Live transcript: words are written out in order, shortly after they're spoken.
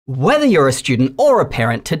Whether you're a student or a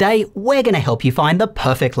parent, today we're going to help you find the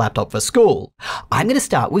perfect laptop for school. I'm going to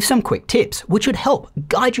start with some quick tips which should help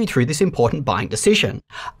guide you through this important buying decision,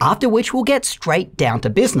 after which we'll get straight down to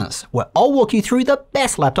business, where I'll walk you through the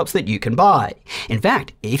best laptops that you can buy. In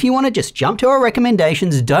fact, if you want to just jump to our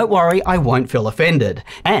recommendations, don't worry, I won't feel offended.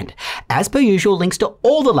 And as per usual, links to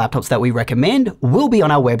all the laptops that we recommend will be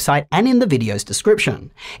on our website and in the video's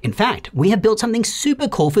description. In fact, we have built something super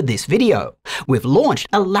cool for this video. We've launched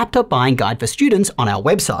a laptop buying guide for students on our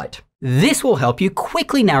website. This will help you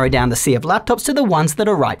quickly narrow down the sea of laptops to the ones that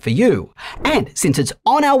are right for you. And since it's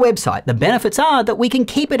on our website, the benefits are that we can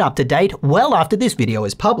keep it up to date well after this video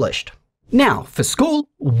is published. Now, for school,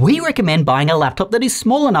 we recommend buying a laptop that is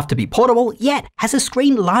small enough to be portable, yet has a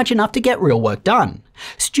screen large enough to get real work done.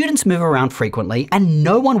 Students move around frequently and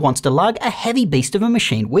no one wants to lug a heavy beast of a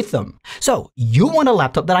machine with them. So you'll want a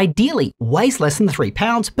laptop that ideally weighs less than 3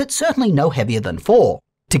 pounds, but certainly no heavier than 4.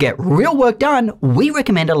 To get real work done, we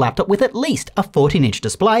recommend a laptop with at least a 14-inch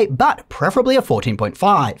display, but preferably a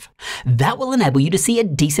 14.5. That will enable you to see a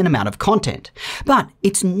decent amount of content. But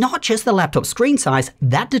it's not just the laptop screen size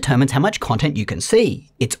that determines how much content you can see.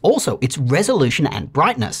 It's also its resolution and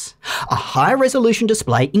brightness. A higher resolution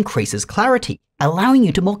display increases clarity, allowing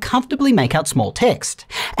you to more comfortably make out small text.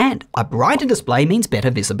 And a brighter display means better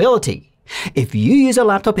visibility. If you use a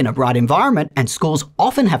laptop in a bright environment, and schools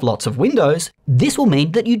often have lots of windows, this will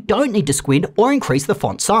mean that you don't need to squint or increase the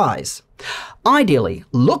font size. Ideally,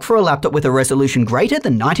 look for a laptop with a resolution greater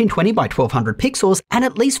than 1920 by 1200 pixels and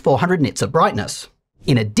at least 400 nits of brightness.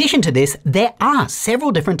 In addition to this, there are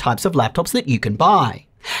several different types of laptops that you can buy.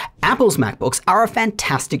 Apple's MacBooks are a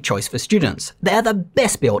fantastic choice for students. They are the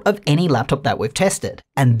best build of any laptop that we've tested,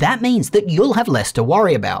 and that means that you'll have less to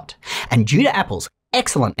worry about. And due to Apple's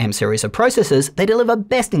excellent M series of processors, they deliver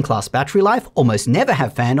best-in-class battery life, almost never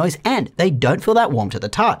have fan noise, and they don't feel that warm to the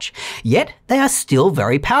touch. Yet, they are still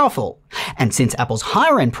very powerful. And since Apple's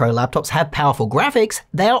higher-end Pro laptops have powerful graphics,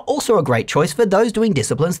 they are also a great choice for those doing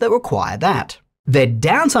disciplines that require that. Their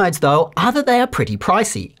downsides, though, are that they are pretty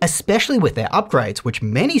pricey, especially with their upgrades, which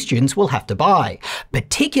many students will have to buy,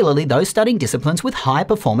 particularly those studying disciplines with high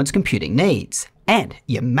performance computing needs. And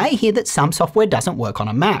you may hear that some software doesn't work on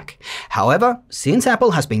a Mac. However, since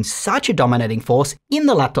Apple has been such a dominating force in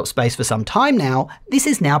the laptop space for some time now, this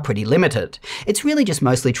is now pretty limited. It's really just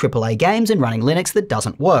mostly AAA games and running Linux that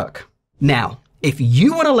doesn't work. Now, if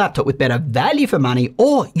you want a laptop with better value for money,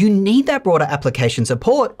 or you need that broader application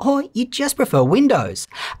support, or you just prefer Windows,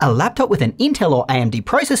 a laptop with an Intel or AMD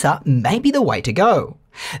processor may be the way to go.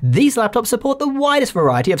 These laptops support the widest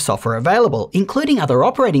variety of software available, including other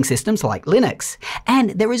operating systems like Linux. And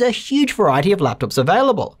there is a huge variety of laptops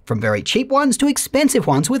available, from very cheap ones to expensive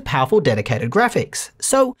ones with powerful dedicated graphics.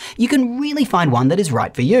 So you can really find one that is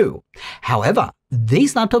right for you. However,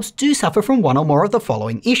 these laptops do suffer from one or more of the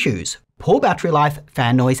following issues: poor battery life,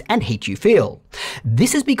 fan noise, and heat you feel.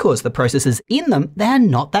 This is because the processors in them, they are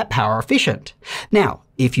not that power efficient. Now,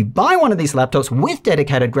 if you buy one of these laptops with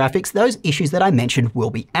dedicated graphics, those issues that I mentioned will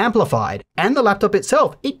be amplified, and the laptop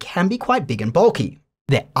itself, it can be quite big and bulky.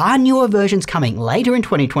 There are newer versions coming later in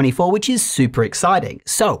 2024, which is super exciting.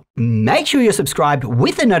 So make sure you're subscribed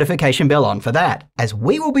with the notification bell on for that, as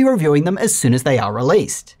we will be reviewing them as soon as they are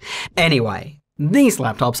released. Anyway, these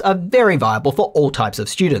laptops are very viable for all types of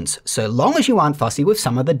students, so long as you aren't fussy with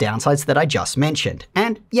some of the downsides that I just mentioned,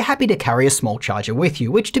 and you're happy to carry a small charger with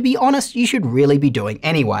you, which to be honest, you should really be doing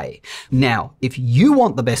anyway. Now, if you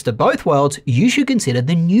want the best of both worlds, you should consider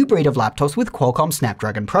the new breed of laptops with Qualcomm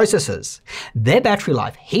Snapdragon processors. Their battery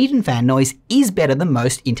life, heat and fan noise is better than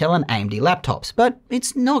most Intel and AMD laptops, but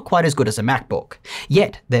it's not quite as good as a MacBook.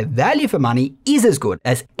 Yet, their value for money is as good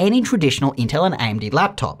as any traditional Intel and AMD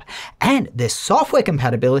laptop, and their software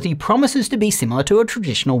compatibility promises to be similar to a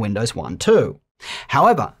traditional Windows 1 too.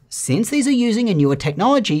 However, since these are using a newer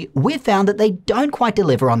technology, we've found that they don't quite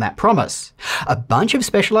deliver on that promise. A bunch of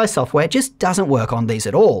specialized software just doesn't work on these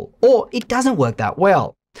at all, or it doesn't work that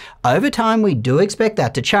well. Over time, we do expect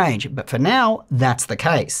that to change, but for now, that's the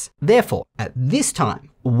case. Therefore, at this time,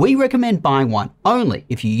 we recommend buying one only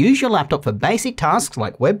if you use your laptop for basic tasks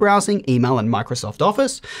like web browsing, email, and Microsoft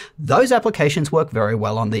Office. Those applications work very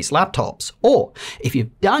well on these laptops. Or if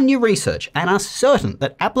you've done your research and are certain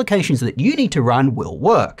that applications that you need to run will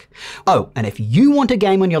work. Oh, and if you want a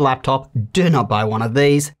game on your laptop, do not buy one of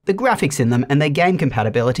these. The graphics in them and their game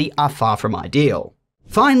compatibility are far from ideal.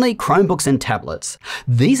 Finally, Chromebooks and tablets.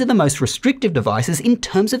 These are the most restrictive devices in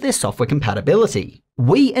terms of their software compatibility.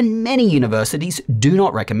 We and many universities do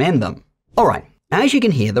not recommend them. Alright, As you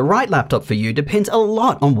can hear, the right laptop for you depends a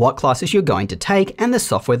lot on what classes you're going to take and the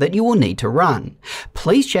software that you will need to run.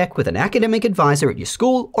 Please check with an academic advisor at your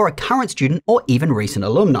school or a current student or even recent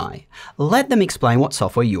alumni. Let them explain what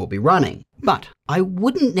software you will be running. But I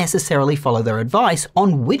wouldn't necessarily follow their advice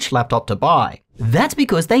on which laptop to buy. That's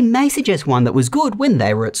because they may suggest one that was good when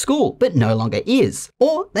they were at school, but no longer is.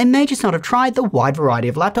 Or they may just not have tried the wide variety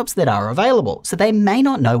of laptops that are available, so they may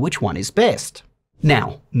not know which one is best.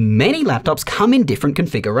 Now, many laptops come in different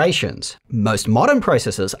configurations. Most modern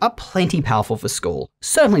processors are plenty powerful for school,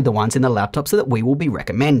 certainly the ones in the laptops that we will be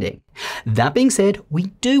recommending. That being said, we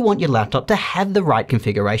do want your laptop to have the right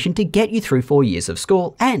configuration to get you through 4 years of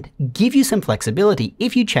school and give you some flexibility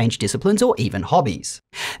if you change disciplines or even hobbies.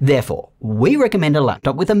 Therefore, we recommend a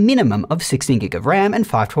laptop with a minimum of 16GB of RAM and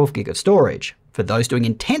 512GB of storage. For those doing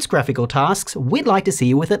intense graphical tasks, we'd like to see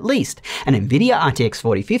you with at least an NVIDIA RTX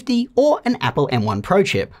 4050 or an Apple M1 Pro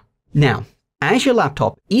chip. Now, as your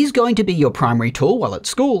laptop is going to be your primary tool while at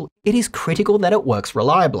school, it is critical that it works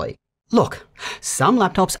reliably. Look, some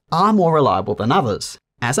laptops are more reliable than others.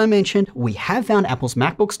 As I mentioned, we have found Apple's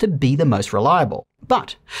MacBooks to be the most reliable.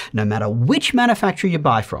 But no matter which manufacturer you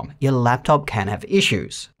buy from, your laptop can have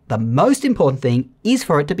issues. The most important thing is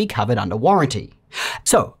for it to be covered under warranty.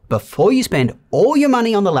 So, before you spend all your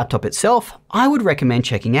money on the laptop itself, I would recommend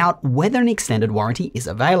checking out whether an extended warranty is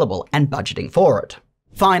available and budgeting for it.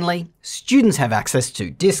 Finally, students have access to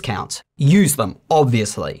discounts. Use them,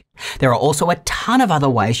 obviously. There are also a ton of other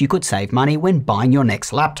ways you could save money when buying your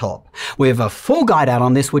next laptop. We have a full guide out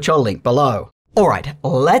on this which I'll link below. Alright,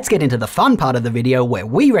 let's get into the fun part of the video where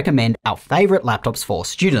we recommend our favorite laptops for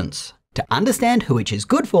students. To understand who each is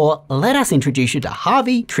good for, let us introduce you to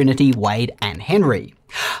Harvey, Trinity, Wade, and Henry.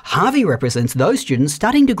 Harvey represents those students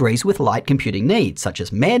studying degrees with light computing needs, such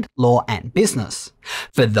as med, law, and business.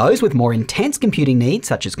 For those with more intense computing needs,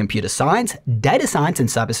 such as computer science, data science, and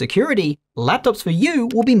cybersecurity, laptops for you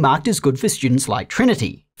will be marked as good for students like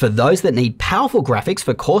Trinity. For those that need powerful graphics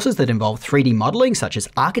for courses that involve 3D modeling, such as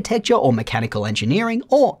architecture or mechanical engineering,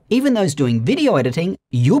 or even those doing video editing,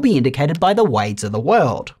 you'll be indicated by the Wades of the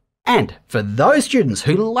world. And for those students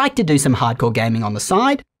who like to do some hardcore gaming on the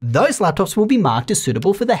side, those laptops will be marked as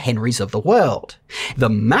suitable for the Henrys of the world. The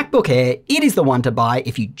MacBook Air, it is the one to buy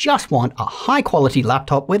if you just want a high quality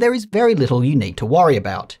laptop where there is very little you need to worry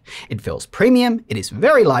about. It feels premium, it is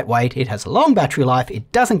very lightweight, it has long battery life,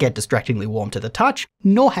 it doesn't get distractingly warm to the touch,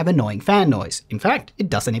 nor have annoying fan noise. In fact, it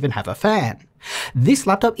doesn't even have a fan. This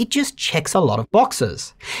laptop, it just checks a lot of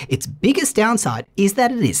boxes. Its biggest downside is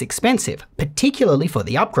that it is expensive, particularly for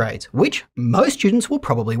the upgrades, which most students will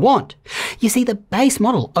probably want. You see, the base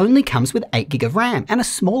model only comes with 8GB of RAM and a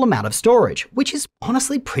small amount of storage, which is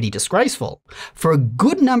honestly pretty disgraceful. For a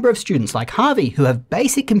good number of students like Harvey who have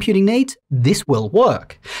basic computing needs, this will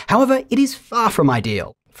work. However, it is far from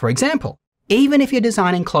ideal. For example, even if you're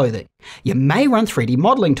designing clothing, you may run 3D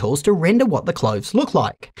modeling tools to render what the clothes look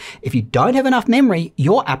like. If you don't have enough memory,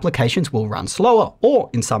 your applications will run slower, or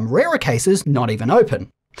in some rarer cases, not even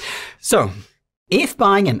open. So, if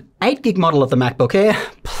buying an 8GB model of the MacBook Air,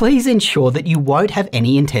 please ensure that you won't have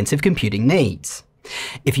any intensive computing needs.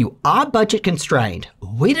 If you are budget constrained,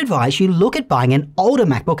 we'd advise you look at buying an older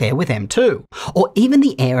MacBook Air with M2, or even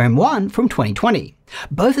the Air M1 from 2020.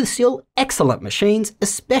 Both are still excellent machines,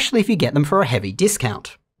 especially if you get them for a heavy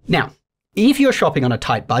discount. Now, if you're shopping on a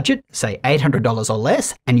tight budget, say $800 or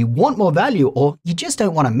less, and you want more value or you just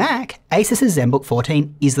don't want a Mac, Asus's Zenbook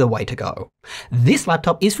 14 is the way to go. This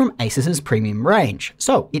laptop is from Asus's premium range,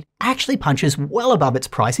 so it actually punches well above its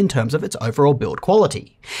price in terms of its overall build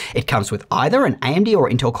quality. It comes with either an AMD or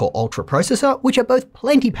Intel Core Ultra processor, which are both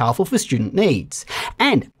plenty powerful for student needs.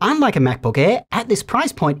 And unlike a MacBook Air, at this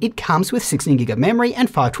price point, it comes with 16GB of memory and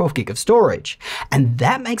 512GB of storage. And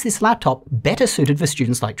that makes this laptop better suited for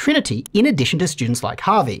students like Trinity, in addition to students like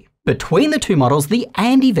Harvey. Between the two models, the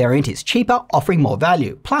AMD variant is cheaper, offering more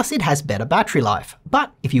value, plus it has better battery life.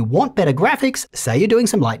 But if you want better graphics, say you're doing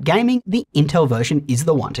some light gaming, the Intel version is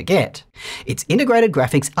the one to get. Its integrated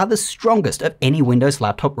graphics are the strongest of any Windows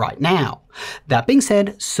laptop right now. That being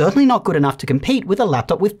said, certainly not good enough to compete with a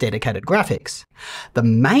laptop with dedicated graphics. The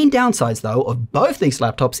main downsides though of both these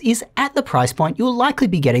laptops is at the price point you'll likely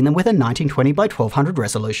be getting them with a 1920 by 1200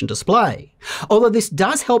 resolution display. Although this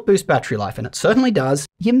does help boost battery life, and it certainly does,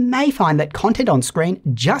 you may find that content on screen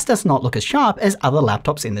just does not look as sharp as other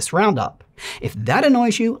laptops in this roundup. If that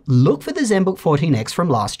annoys you, look for the Zenbook 14X from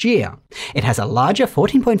last year. It has a larger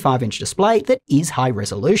 14.5-inch display that is high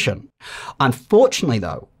resolution. Unfortunately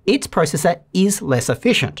though, its processor is less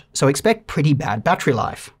efficient, so expect pretty bad battery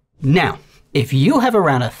life. Now, If you have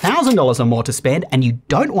around $1,000 or more to spend and you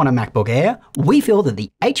don't want a MacBook Air, we feel that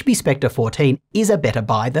the HP Spectre 14 is a better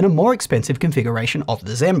buy than a more expensive configuration of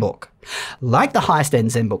the Zenbook. Like the highest end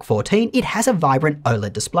Zenbook 14, it has a vibrant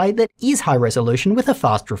OLED display that is high resolution with a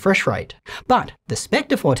fast refresh rate. But the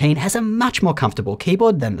Spectre 14 has a much more comfortable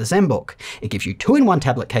keyboard than the Zenbook. It gives you 2-in-1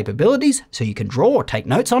 tablet capabilities, so you can draw or take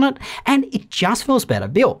notes on it, and it just feels better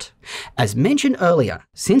built. As mentioned earlier,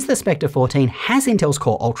 since the Spectre 14 has Intel's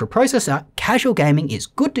Core Ultra processor, casual gaming is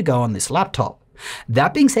good to go on this laptop.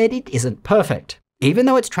 That being said, it isn't perfect. Even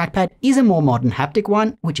though its trackpad is a more modern haptic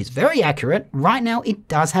one, which is very accurate, right now it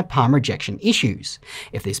does have palm rejection issues.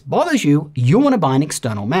 If this bothers you, you'll want to buy an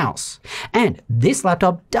external mouse. And this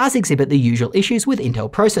laptop does exhibit the usual issues with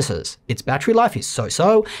Intel processors. Its battery life is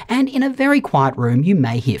so-so, and in a very quiet room you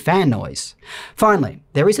may hear fan noise. Finally,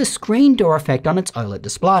 there is a screen door effect on its OLED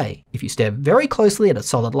display. If you stare very closely at a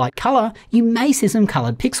solid light color, you may see some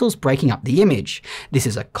colored pixels breaking up the image. This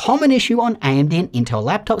is a common issue on AMD and Intel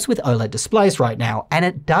laptops with OLED displays right now, and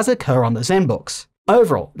it does occur on the Zenbooks.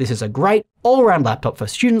 Overall, this is a great all-around laptop for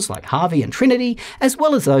students like Harvey and Trinity, as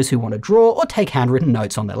well as those who want to draw or take handwritten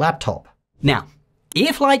notes on their laptop. Now,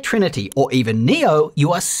 if like Trinity or even Neo,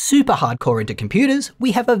 you are super hardcore into computers,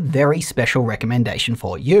 we have a very special recommendation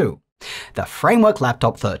for you. The Framework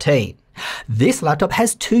Laptop 13. This laptop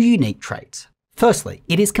has two unique traits. Firstly,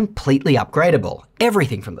 it is completely upgradable.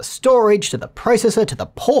 Everything from the storage to the processor to the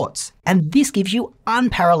ports. And this gives you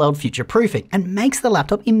unparalleled future-proofing and makes the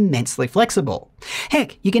laptop immensely flexible.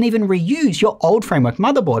 Heck, you can even reuse your old Framework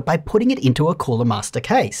motherboard by putting it into a Cooler Master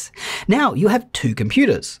case. Now you have two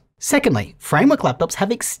computers. Secondly, Framework laptops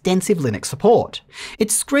have extensive Linux support.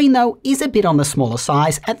 Its screen though is a bit on the smaller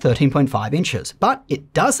size at 13.5 inches, but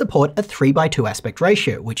it does support a 3:2 aspect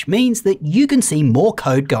ratio, which means that you can see more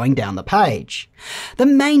code going down the page. The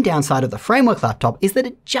main downside of the Framework laptop is that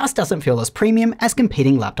it just doesn't feel as premium as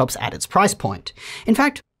competing laptops at its price point. In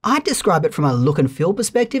fact, I'd describe it from a look and feel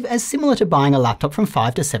perspective as similar to buying a laptop from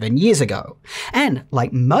 5 to 7 years ago. And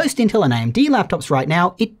like most Intel and AMD laptops right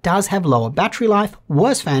now, it does have lower battery life,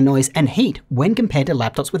 worse fan noise and heat when compared to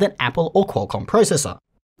laptops with an Apple or Qualcomm processor.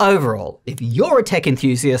 Overall, if you're a tech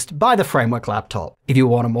enthusiast, buy the Framework laptop. If you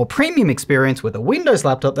want a more premium experience with a Windows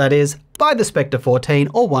laptop that is, buy the Spectre 14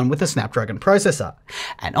 or one with a Snapdragon processor.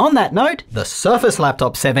 And on that note, the Surface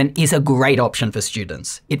Laptop 7 is a great option for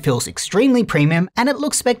students. It feels extremely premium and it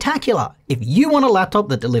looks spectacular. If you want a laptop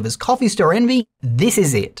that delivers coffee store envy, this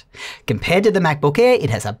is it. Compared to the MacBook Air, it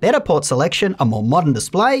has a better port selection, a more modern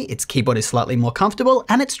display, its keyboard is slightly more comfortable,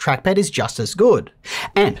 and its trackpad is just as good.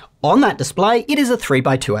 And on that display, it is a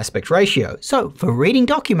 3:2 aspect ratio, so for reading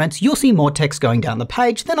documents, you'll see more text going down the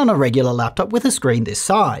page than on a regular laptop with a screen this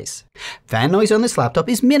size. Fan noise on this laptop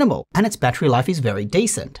is minimal, and its battery life is very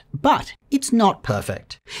decent, but it's not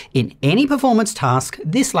perfect. In any performance task,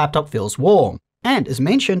 this laptop feels warm. And as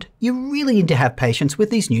mentioned, you really need to have patience with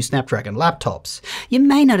these new Snapdragon laptops. You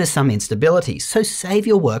may notice some instability, so save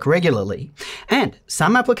your work regularly. And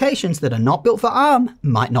some applications that are not built for ARM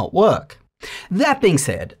might not work. That being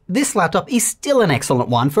said, this laptop is still an excellent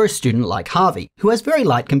one for a student like Harvey, who has very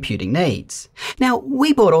light computing needs. Now,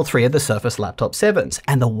 we bought all three of the Surface Laptop 7s,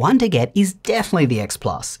 and the one to get is definitely the X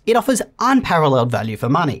Plus. It offers unparalleled value for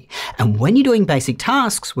money. And when you're doing basic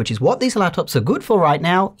tasks, which is what these laptops are good for right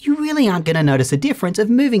now, you really aren't going to notice a difference of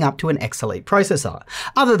moving up to an X Elite processor,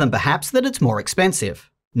 other than perhaps that it's more expensive.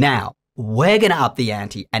 Now, we're going to up the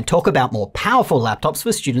ante and talk about more powerful laptops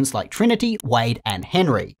for students like Trinity, Wade, and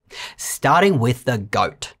Henry. Starting with the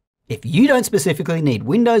GOAT. If you don't specifically need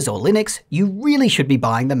Windows or Linux, you really should be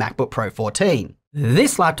buying the MacBook Pro 14.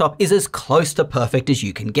 This laptop is as close to perfect as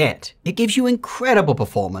you can get. It gives you incredible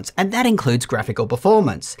performance, and that includes graphical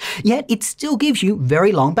performance. Yet it still gives you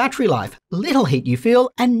very long battery life, little heat you feel,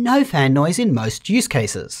 and no fan noise in most use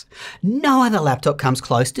cases. No other laptop comes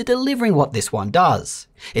close to delivering what this one does.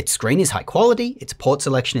 Its screen is high quality, its port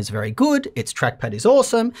selection is very good, its trackpad is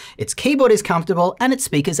awesome, its keyboard is comfortable, and its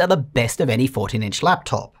speakers are the best of any 14-inch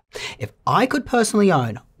laptop. If I could personally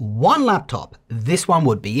own one laptop, this one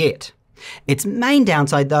would be it. Its main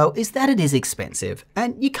downside though is that it is expensive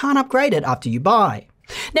and you can't upgrade it after you buy.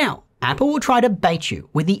 Now, Apple will try to bait you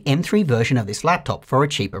with the M3 version of this laptop for a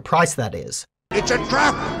cheaper price, that is. It's a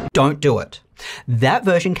trap! Don't do it. That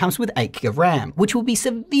version comes with 8GB of RAM, which will be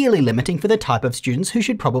severely limiting for the type of students who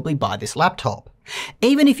should probably buy this laptop.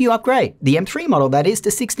 Even if you upgrade, the M3 model that is, to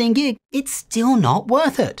 16GB, it's still not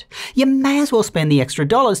worth it. You may as well spend the extra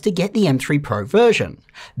dollars to get the M3 Pro version.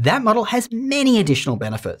 That model has many additional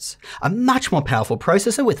benefits. A much more powerful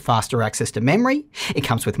processor with faster access to memory. It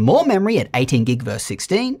comes with more memory at 18GB versus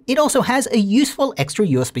 16. It also has a useful extra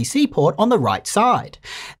USB-C port on the right side.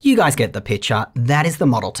 You guys get the picture, that is the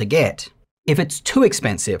model to get. If it's too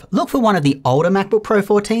expensive, look for one of the older MacBook Pro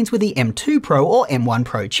 14s with the M2 Pro or M1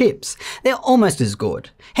 Pro chips. They're almost as good.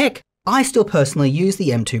 Heck, I still personally use the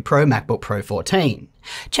M2 Pro MacBook Pro 14.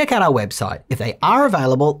 Check out our website. If they are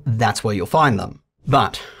available, that's where you'll find them.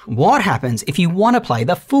 But what happens if you want to play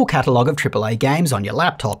the full catalogue of AAA games on your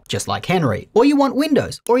laptop, just like Henry, or you want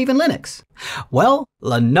Windows or even Linux? Well,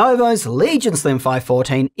 Lenovo's Legion Slim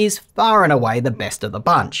 514 is far and away the best of the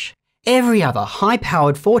bunch. Every other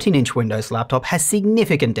high-powered 14-inch Windows laptop has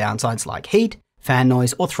significant downsides like heat, fan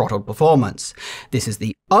noise, or throttled performance. This is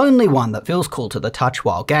the only one that feels cool to the touch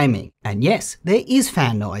while gaming. And yes, there is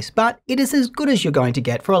fan noise, but it is as good as you're going to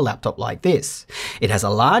get for a laptop like this. It has a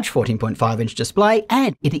large 14.5-inch display,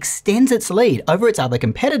 and it extends its lead over its other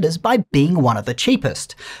competitors by being one of the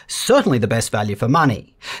cheapest. Certainly the best value for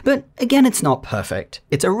money. But again, it's not perfect.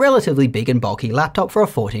 It's a relatively big and bulky laptop for a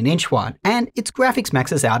 14-inch one, and its graphics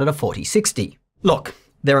maxes out at a 4060. Look,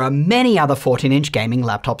 there are many other 14-inch gaming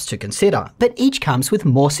laptops to consider, but each comes with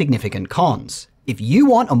more significant cons. If you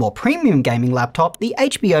want a more premium gaming laptop, the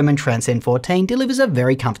HP Omen Transcend 14 delivers a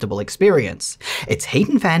very comfortable experience. Its heat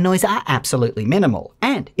and fan noise are absolutely minimal,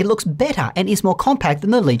 and it looks better and is more compact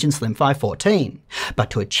than the Legion Slim 514.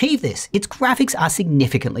 But to achieve this, its graphics are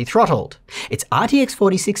significantly throttled. Its RTX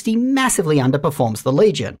 4060 massively underperforms the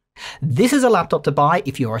Legion. This is a laptop to buy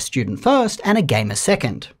if you're a student first and a gamer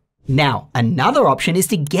second. Now, another option is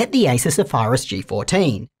to get the Asus Zephyrus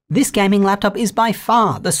G14. This gaming laptop is by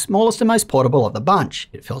far the smallest and most portable of the bunch.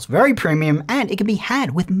 It feels very premium, and it can be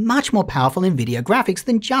had with much more powerful NVIDIA graphics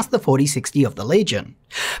than just the 4060 of the Legion.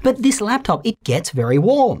 But this laptop, it gets very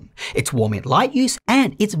warm. It's warm in light use,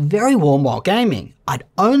 and it's very warm while gaming. I'd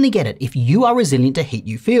only get it if you are resilient to heat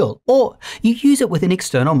you feel, or you use it with an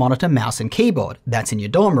external monitor, mouse, and keyboard that's in your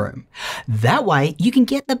dorm room. That way, you can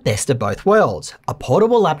get the best of both worlds, a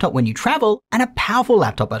portable laptop when you travel and a powerful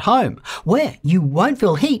laptop at home, where you won't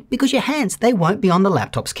feel heat because your hands, they won't be on the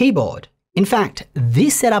laptop's keyboard. In fact,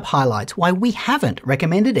 this setup highlights why we haven't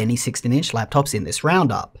recommended any 16-inch laptops in this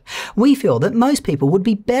roundup. We feel that most people would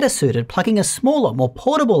be better suited plugging a smaller, more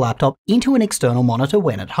portable laptop into an external monitor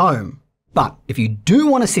when at home. But if you do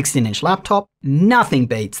want a 16-inch laptop, nothing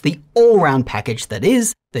beats the all-round package that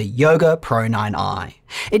is the Yoga Pro 9i.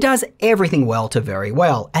 It does everything well to very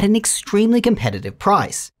well at an extremely competitive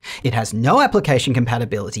price. It has no application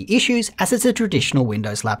compatibility issues as it's a traditional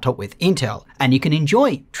Windows laptop with Intel, and you can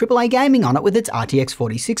enjoy AAA gaming on it with its RTX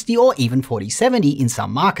 4060 or even 4070 in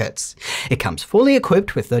some markets. It comes fully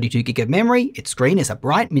equipped with 32GB of memory, its screen is a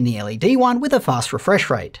bright mini LED one with a fast refresh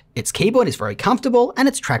rate. Its keyboard is very comfortable and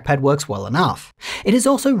its trackpad works well enough. It is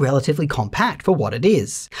also relatively compact for what it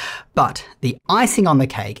is. But the icing on the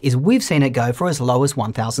cake is we've seen it go for as low as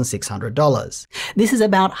 $1,600. This is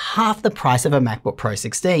about half the price of a MacBook Pro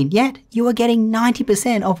 16, yet you are getting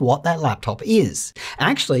 90% of what that laptop is.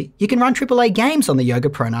 Actually, you can run AAA games on the Yoga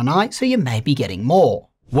Pro 9i, so you may be getting more.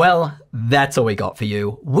 Well, that's all we got for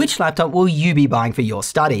you. Which laptop will you be buying for your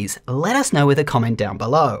studies? Let us know with a comment down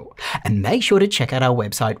below. And make sure to check out our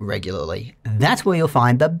website regularly. That's where you'll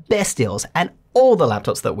find the best deals and all the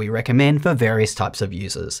laptops that we recommend for various types of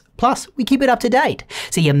users. Plus, we keep it up to date,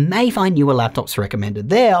 so you may find newer laptops recommended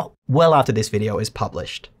there well after this video is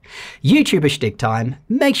published. YouTuber shtick time,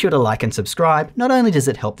 make sure to like and subscribe. Not only does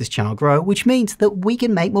it help this channel grow, which means that we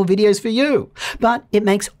can make more videos for you, but it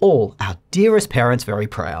makes all our dearest parents very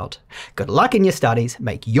proud. Good luck in your studies,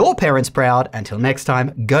 make your parents proud. Until next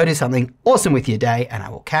time, go do something awesome with your day, and I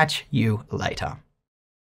will catch you later.